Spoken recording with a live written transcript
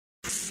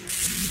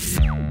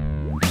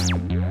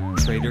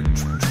Trader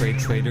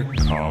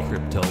Cobb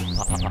Crypto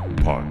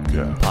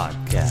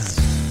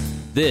Podcast.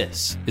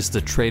 This is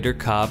the Trader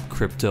Cobb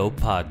Crypto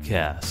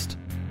Podcast.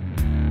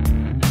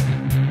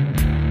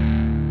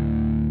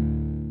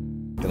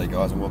 G'day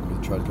guys, and welcome to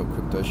the Trader Cobb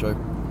Crypto Show.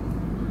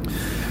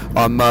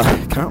 I'm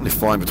currently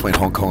flying between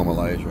Hong Kong and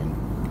Malaysia,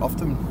 and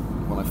often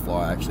when I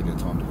fly I actually get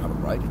time to have a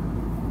break.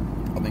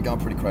 I've been going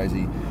pretty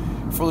crazy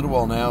for a little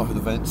while now with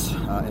events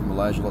in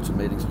Malaysia, lots of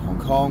meetings in Hong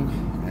Kong,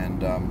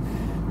 and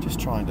just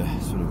trying to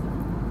sort of,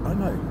 I don't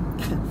know,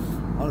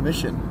 on a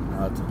mission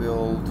to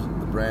build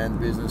the brand,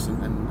 business,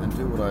 and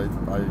do what I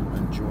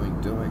enjoy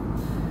doing.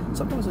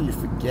 Sometimes you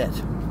forget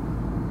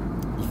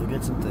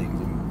some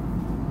things,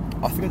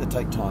 and I forget to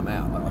take time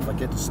out. I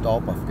forget to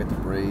stop, I forget to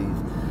breathe,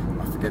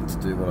 I forget to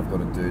do what I've got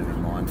to do to be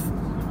mindful.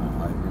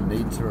 I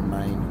need to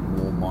remain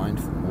more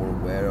mindful, more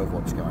aware of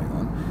what's going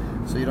on,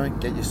 so you don't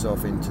get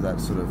yourself into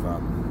that sort of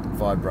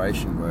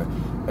vibration where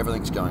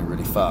everything's going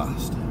really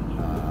fast.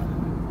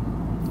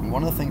 And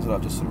one of the things that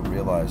I've just sort of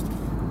realised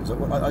is that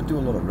I do a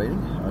lot of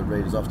reading. I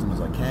read as often as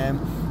I can.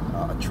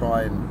 I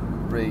try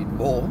and read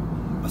more.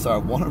 So I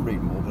want to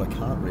read more, but I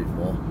can't read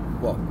more.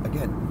 Well,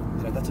 again,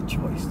 that's a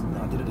choice.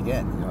 I did it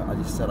again. I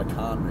just said I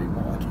can't read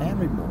more. I can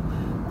read more.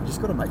 I've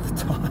just got to make the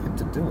time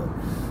to do it.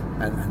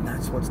 And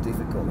that's what's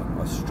difficult.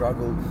 I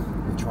struggle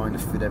with trying to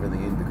fit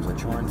everything in because I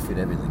try and fit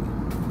everything,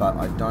 but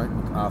I don't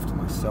look after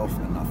myself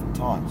enough at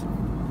times.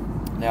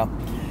 Now,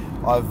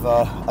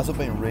 as I've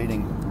been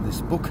reading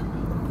this book that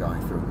I'm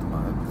going through at the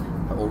moment,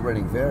 or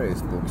reading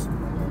various books,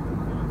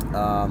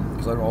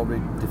 because I'll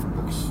read different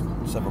books,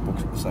 several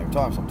books at the same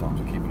time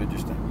sometimes to keep it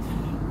interesting,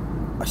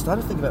 I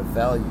started to think about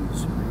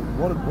values.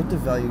 What do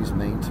values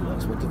mean to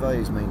us? What do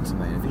values mean to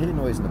me? And if you hear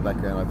noise in the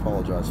background, I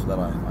apologise for that.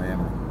 I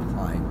am on a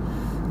plane.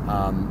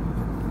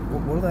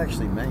 What do they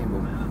actually mean?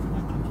 Well,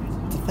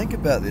 to think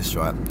about this,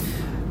 right?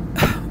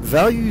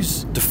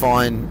 Values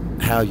define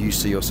how you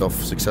see yourself,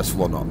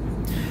 successful or not.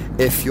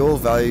 If your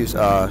values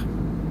are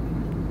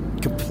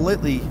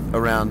completely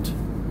around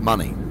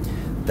money,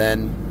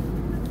 then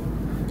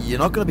you're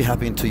not going to be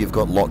happy until you've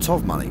got lots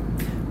of money.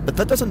 But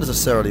that doesn't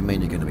necessarily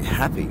mean you're going to be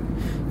happy.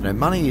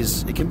 Money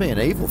it can be an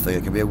evil thing,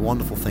 it can be a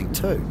wonderful thing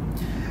too.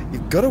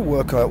 You've got to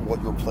work out what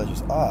your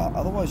pleasures are,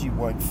 otherwise you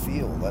won't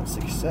feel that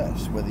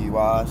success, whether you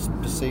are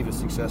perceived as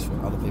successful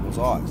in other people's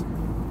eyes.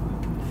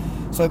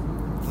 So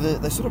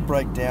they sort of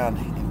break down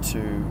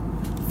into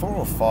 4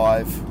 or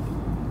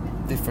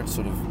 5 different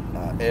sort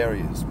of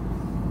areas.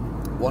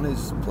 One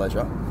is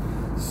pleasure.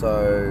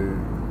 So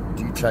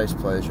do you chase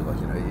pleasure?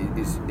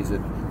 Is it,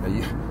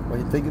 when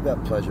you think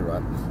about pleasure,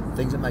 right,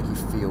 things that make you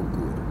feel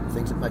good,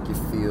 things that make you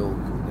feel,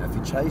 if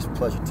you chase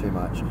pleasure too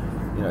much,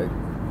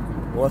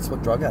 well, that's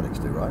what drug addicts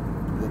do, right?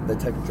 They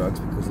take drugs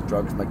because the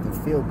drugs make them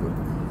feel good.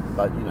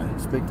 But,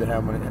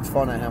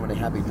 find out how many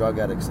happy drug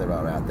addicts there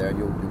are out there, and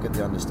you'll get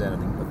the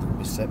understanding of the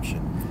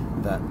perception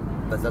that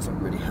doesn't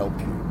really help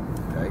you,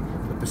 okay?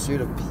 The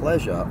pursuit of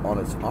pleasure on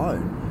its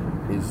own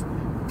is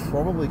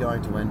probably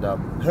going to end up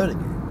hurting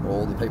you or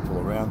all the people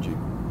around you.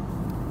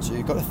 So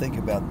you've got to think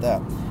about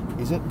that.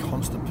 Is it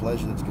constant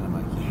pleasure that's going to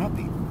make you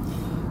happy?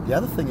 The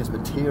other thing is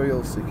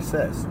material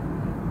success.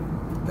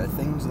 Okay,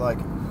 things like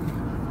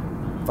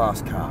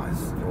fast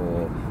cars,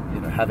 or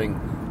having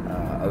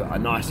a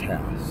nice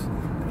house,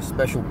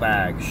 special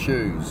bags,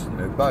 shoes,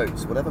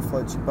 boats, whatever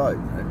floats your boat.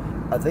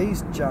 Are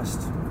these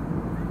just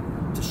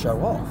to show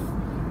off?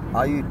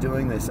 Are you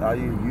doing this? Are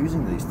you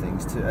using these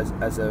things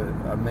as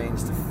a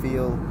means to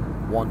feel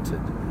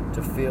wanted,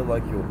 to feel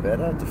like you're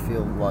better, to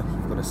feel like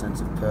you've got a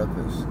sense of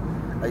purpose?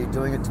 Are you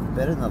doing it to be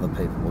better than other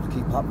people or to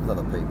keep up with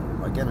other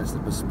people? Again, it's the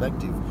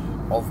perspective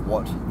of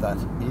what that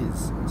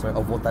is,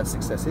 of what that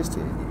success is to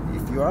you.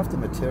 If you're after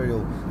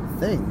material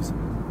things,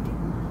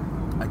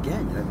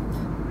 again,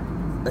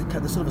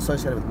 they're sort of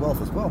associated with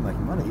wealth as well,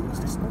 making money.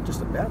 It's not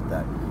just about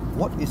that.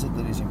 What is it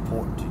that is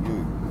important to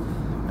you?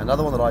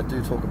 Another one that I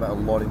do talk about a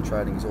lot in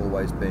trading is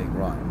always being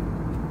right.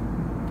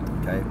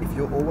 Okay, if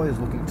you're always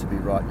looking to be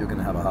right, you're going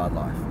to have a hard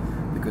life.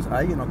 Because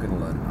A, you're not going to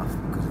learn enough.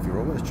 Because if you're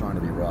always trying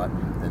to be right,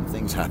 then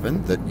things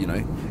happen that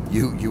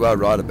you are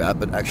right about,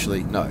 but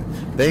actually no.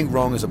 Being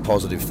wrong is a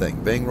positive thing.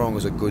 Being wrong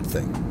is a good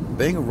thing.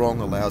 Being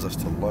wrong allows us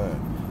to learn.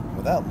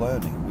 Without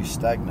learning, we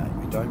stagnate.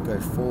 We don't go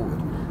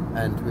forward,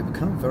 and we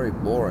become very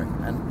boring.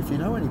 And if you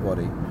know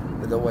anybody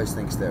that always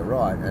thinks they're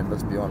right, and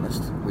let's be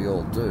honest, we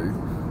all do,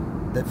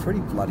 they're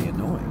pretty bloody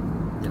annoying.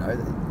 You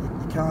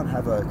can't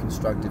have a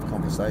constructive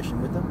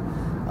conversation with them.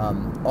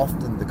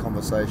 Often the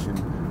conversation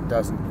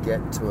doesn't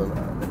get to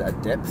a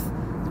depth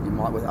that you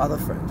might with other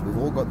friends. We've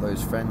all got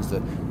those friends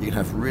that you can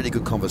have really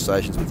good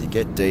conversations with. You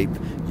get deep,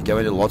 you go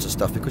into lots of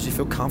stuff because you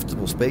feel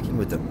comfortable speaking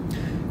with them.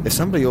 If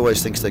somebody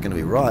always thinks they're going to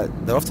be right,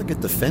 they'll often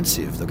get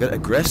defensive, they'll get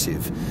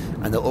aggressive,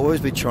 and they'll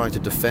always be trying to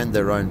defend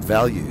their own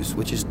values,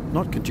 which is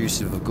not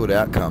conducive of a good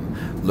outcome,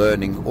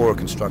 learning, or a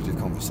constructive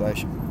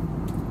conversation.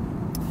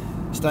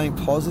 Staying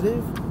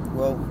positive,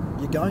 well,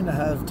 you're going to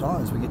have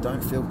times when you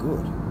don't feel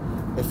good.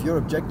 If your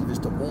objective is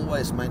to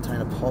always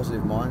maintain a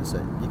positive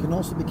mindset, you can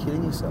also be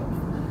kidding yourself.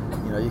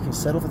 You can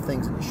settle for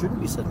things that you shouldn't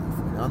be settling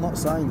for. Now, I'm not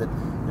saying that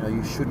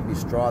you shouldn't be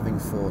striving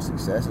for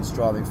success and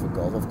striving for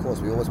goals. Of course,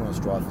 we always want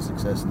to strive for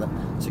success, and that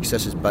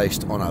success is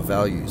based on our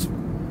values.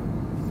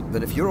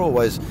 But if you're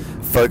always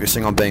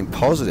focusing on being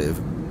positive,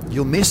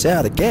 you'll miss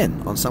out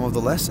again on some of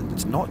the lessons.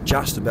 It's not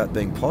just about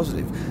being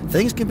positive.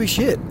 Things can be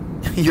shit.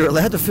 You're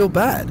allowed to feel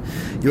bad.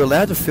 You're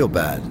allowed to feel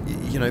bad.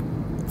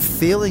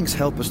 Feelings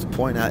help us to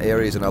point out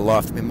areas in our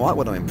life that we might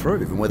want to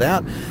improve. And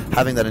without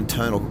having that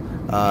internal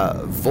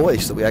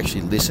voice that we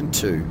actually listen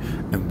to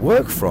and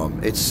work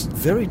from, it's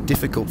very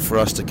difficult for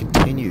us to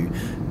continue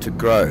to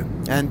grow.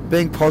 And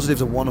being positive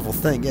is a wonderful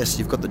thing. Yes,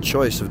 you've got the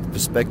choice of the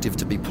perspective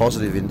to be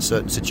positive in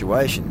certain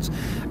situations,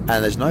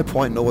 and there's no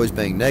point in always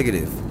being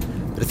negative.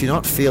 But if you're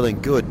not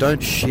feeling good,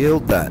 don't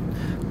shield that.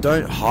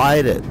 Don't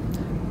hide it.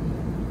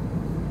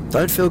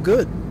 Don't feel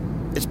good.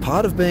 It's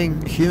part of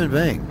being a human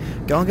being.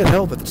 Go and get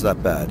help if it's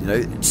that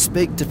bad.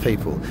 Speak to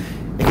people.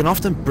 It can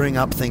often bring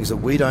up things that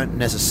we don't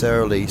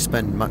necessarily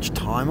spend much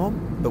time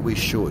on, but we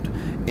should.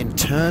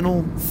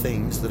 Internal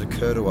things that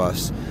occur to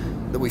us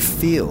that we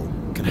feel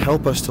can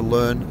help us to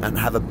learn and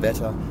have a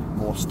better,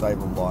 more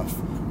stable life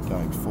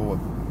going forward.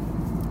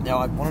 Now,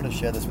 I wanted to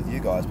share this with you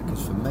guys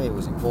because for me it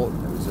was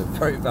important. It was a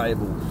very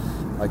valuable,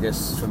 I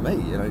guess, for me.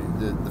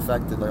 The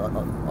fact that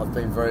I've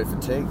been very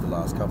fatigued the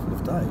last couple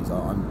of days.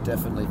 I'm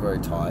definitely very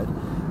tired.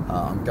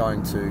 I'm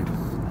going to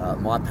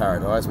my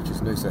paradise, which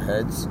is Noosa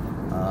Heads.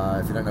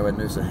 If you don't know where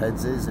Noosa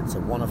Heads is, it's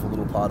a wonderful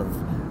little part of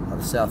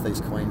the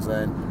southeast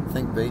Queensland.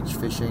 Think beach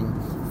fishing,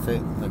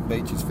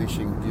 beaches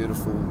fishing,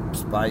 beautiful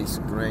space,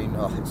 green.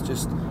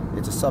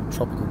 It's a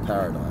subtropical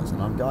paradise,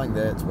 and I'm going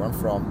there. It's where I'm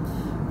from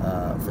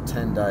for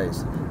 10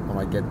 days when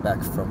I get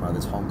back from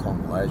this Hong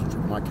Kong, Malaysia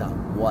trip, and I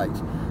can't wait.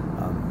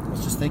 I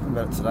was just thinking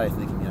about it today,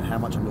 thinking how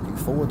much I'm looking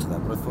forward to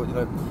that. But I thought,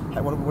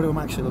 what am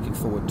I actually looking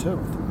forward to?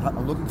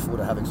 I'm looking forward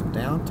to having some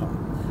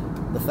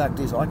downtime. The fact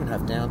is, I can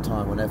have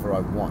downtime whenever I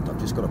want. I've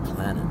just got to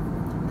plan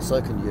it.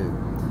 So can you.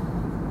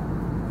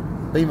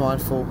 Be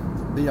mindful,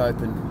 be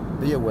open,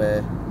 be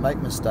aware, make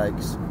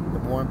mistakes,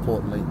 but more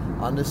importantly,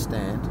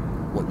 understand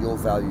what your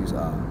values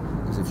are.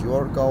 Because if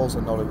your goals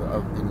are not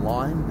in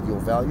line with your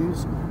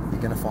values, you're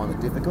going to find it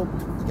difficult.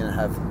 You're going to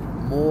have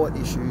more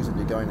issues and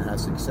you're going to have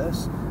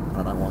success. And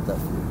I don't want that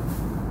for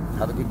you.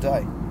 Have a good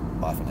day.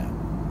 Bye for now.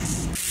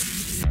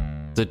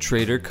 The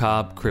Trader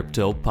Cobb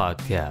Crypto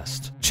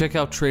Podcast. Check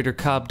out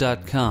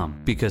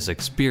TraderCobb.com because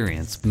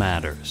experience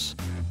matters.